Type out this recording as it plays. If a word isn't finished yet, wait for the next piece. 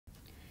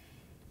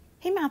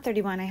Hey Math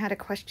 31, I had a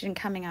question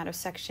coming out of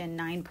section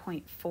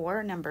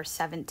 9.4, number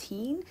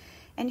 17,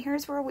 and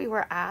here's where we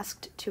were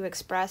asked to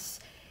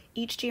express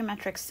each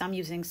geometric sum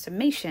using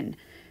summation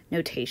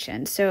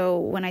notation. So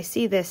when I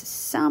see this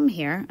sum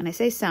here, and I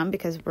say sum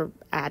because we're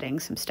adding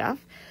some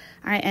stuff,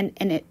 all right,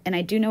 and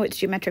I do know it's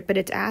geometric, but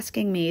it's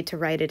asking me to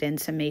write it in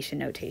summation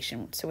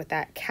notation. So with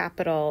that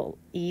capital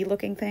E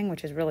looking thing,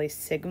 which is really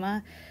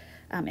sigma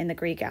in the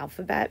Greek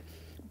alphabet.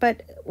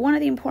 But one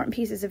of the important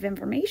pieces of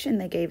information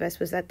they gave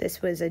us was that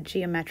this was a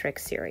geometric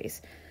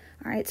series.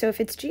 All right, so if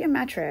it's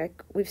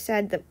geometric, we've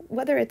said that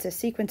whether it's a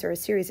sequence or a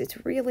series,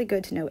 it's really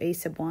good to know a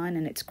sub 1,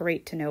 and it's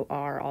great to know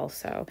r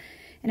also.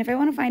 And if I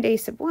want to find a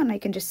sub 1, I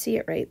can just see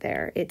it right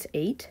there. It's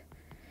 8.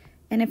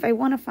 And if I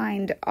want to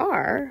find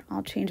r,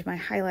 I'll change my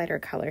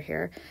highlighter color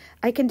here.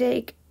 I can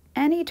take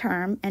any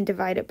term and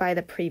divide it by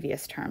the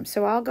previous term.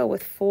 So I'll go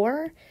with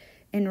 4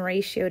 in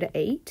ratio to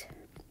 8.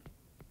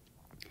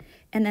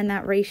 And then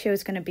that ratio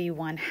is going to be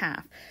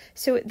 1/2.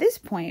 So at this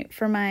point,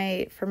 for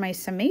my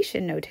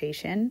summation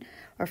notation,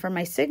 or for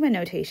my sigma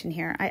notation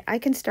here, I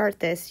can start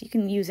this. You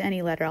can use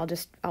any letter.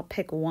 I'll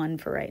pick 1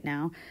 for right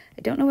now.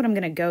 I don't know what I'm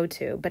going to go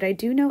to, but I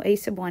do know a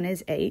sub 1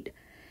 is 8,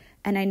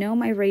 and I know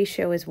my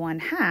ratio is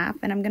 1/2,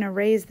 and I'm going to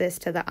raise this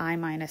to the I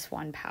minus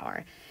 1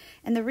 power.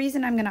 And the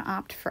reason I'm going to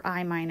opt for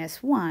I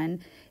minus 1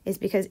 is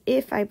because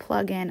if I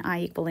plug in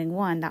I equaling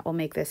 1, that will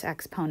make this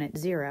exponent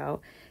 0.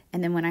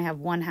 And then when I have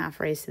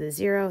 1/2 raised to the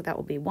 0, that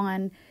will be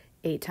 1.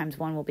 8 times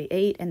 1 will be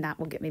 8, and that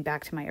will get me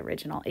back to my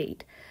original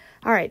 8.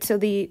 All right, so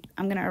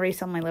I'm going to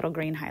erase all my little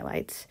green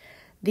highlights.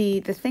 The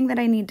thing that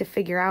I need to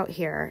figure out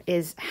here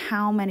is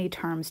how many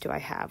terms do I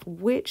have?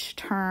 Which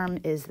term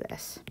is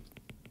this?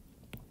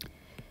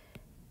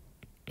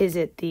 Is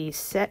it the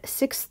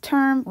sixth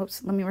term?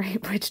 Whoops, let me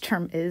write which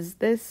term is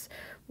this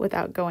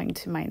without going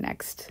to my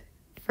next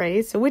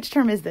phrase. So which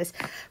term is this,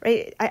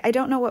 right? I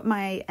don't know what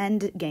my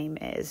end game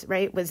is,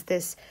 right? Is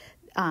this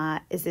a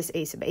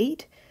sub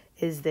 8?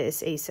 Is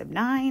this a sub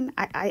 9?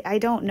 I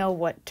don't know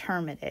what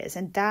term it is,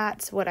 and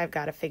that's what I've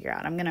got to figure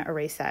out. I'm going to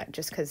erase that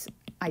just because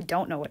I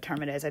don't know what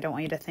term it is. I don't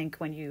want you to think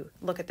when you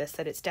look at this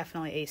that it's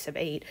definitely a sub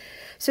 8.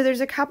 So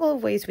there's a couple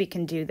of ways we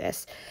can do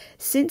this.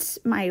 Since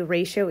my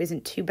ratio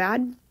isn't too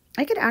bad,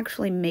 I could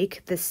actually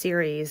make the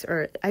series,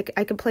 or I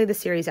could play the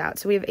series out.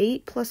 So we have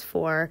 8 plus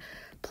 4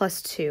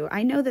 plus 2.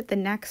 I know that the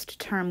next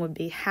term would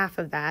be half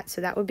of that, so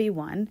that would be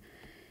 1,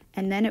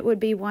 and then it would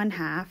be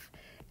 1/2,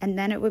 and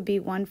then it would be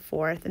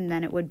 1/4, and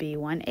then it would be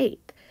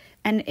 1/8.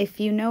 And if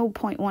you know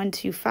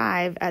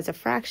 0.125 as a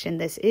fraction,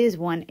 this is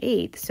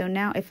 1/8. So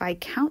now if I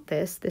count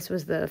this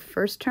was the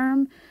first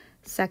term,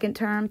 second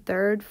term,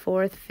 third,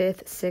 fourth,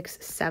 fifth,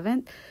 sixth,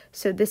 seventh.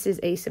 So this is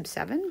a sub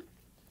 7,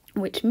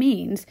 which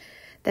means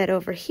that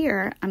over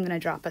here, I'm going to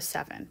drop a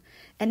 7.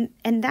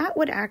 And that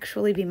would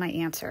actually be my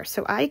answer.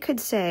 So I could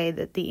say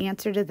that the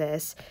answer to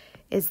this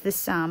is the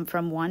sum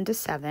from 1 to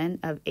 7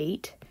 of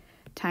 8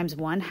 times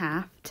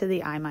 1/2 to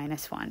the I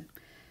minus 1.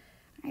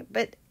 All right,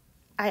 but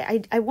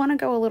I want to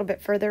go a little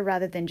bit further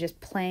rather than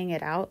just playing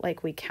it out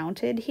like we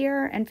counted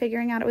here and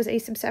figuring out it was a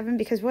sub 7,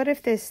 because what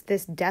if this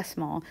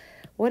decimal,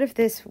 what if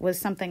this was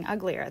something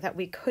uglier that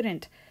we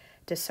couldn't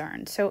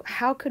discern? So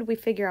how could we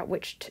figure out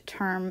which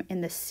term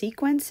in the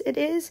sequence it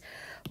is?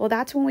 Well,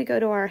 that's when we go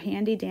to our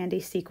handy dandy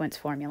sequence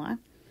formula.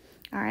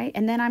 All right,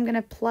 and then I'm going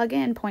to plug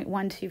in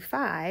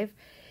 0.125,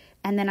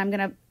 and then I'm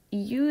going to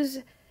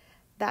use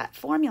that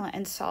formula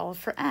and solve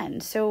for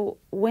n. So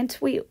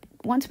once we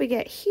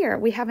get here,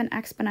 we have an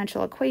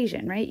exponential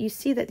equation, right? You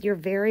see that your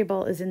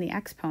variable is in the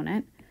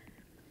exponent.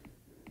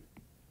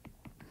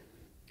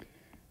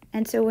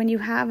 And so when you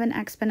have an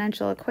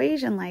exponential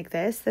equation like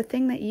this, the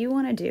thing that you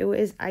want to do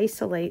is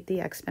isolate the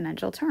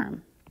exponential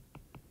term.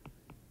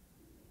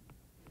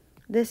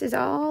 This is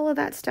all of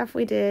that stuff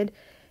we did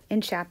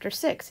in chapter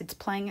 6. It's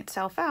playing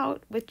itself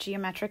out with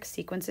geometric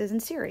sequences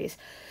and series.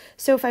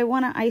 So if I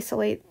want to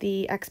isolate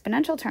the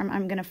exponential term,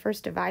 I'm going to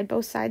first divide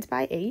both sides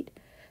by 8.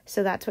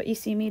 So that's what you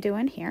see me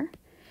doing here.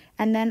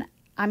 And then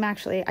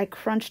I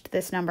crunched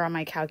this number on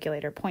my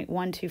calculator.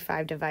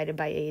 0.125 divided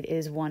by 8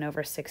 is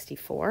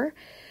 1/64.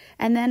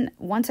 And then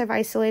once I've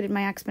isolated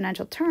my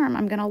exponential term,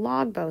 I'm going to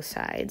log both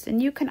sides.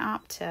 And you can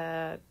opt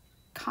to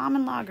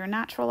common log or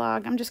natural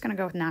log. I'm just going to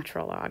go with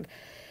natural log.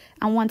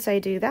 And once I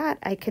do that,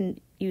 I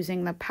can,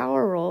 using the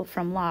power rule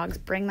from logs,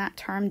 bring that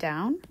term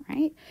down,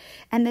 right?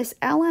 And this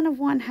ln of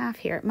 1/2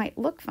 here, it might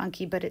look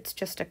funky, but it's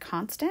just a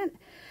constant.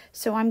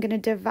 So I'm going to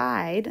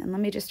divide, and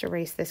let me just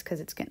erase this because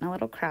it's getting a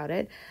little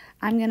crowded.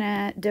 I'm going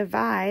to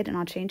divide, and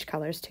I'll change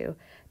colors too,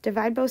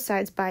 divide both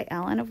sides by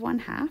ln of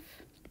 1/2.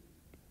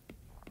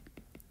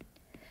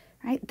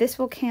 Right, this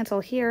will cancel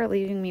here,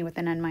 leaving me with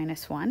an n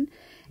minus 1.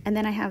 And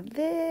then I have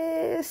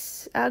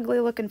this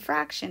ugly looking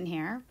fraction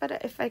here, but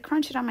if I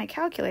crunch it on my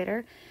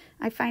calculator,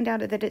 I find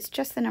out that it's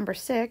just the number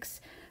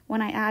 6.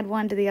 When I add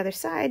 1 to the other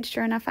side,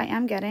 sure enough, I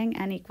am getting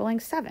n equaling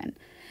 7.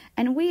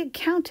 And we had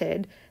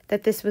counted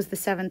that this was the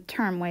 7th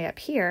term way up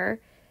here.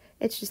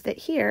 It's just that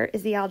here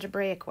is the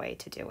algebraic way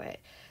to do it.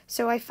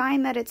 So I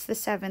find that it's the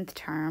 7th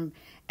term,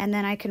 And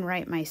then I can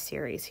write my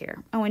series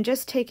here. Oh, and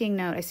just taking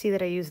note, I see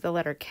that I use the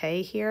letter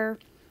K here,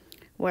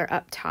 where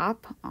up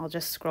top, I'll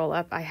just scroll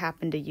up, I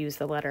happen to use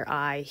the letter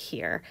I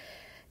here.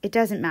 It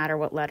doesn't matter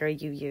what letter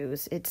you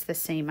use, it's the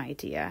same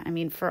idea. I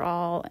mean, for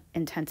all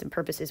intents and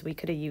purposes, we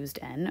could have used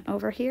N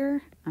over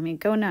here. I mean,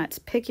 go nuts,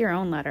 pick your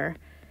own letter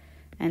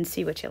and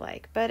see what you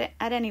like. But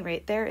at any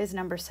rate, there is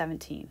number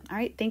 17. All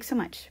right, thanks so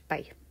much.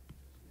 Bye.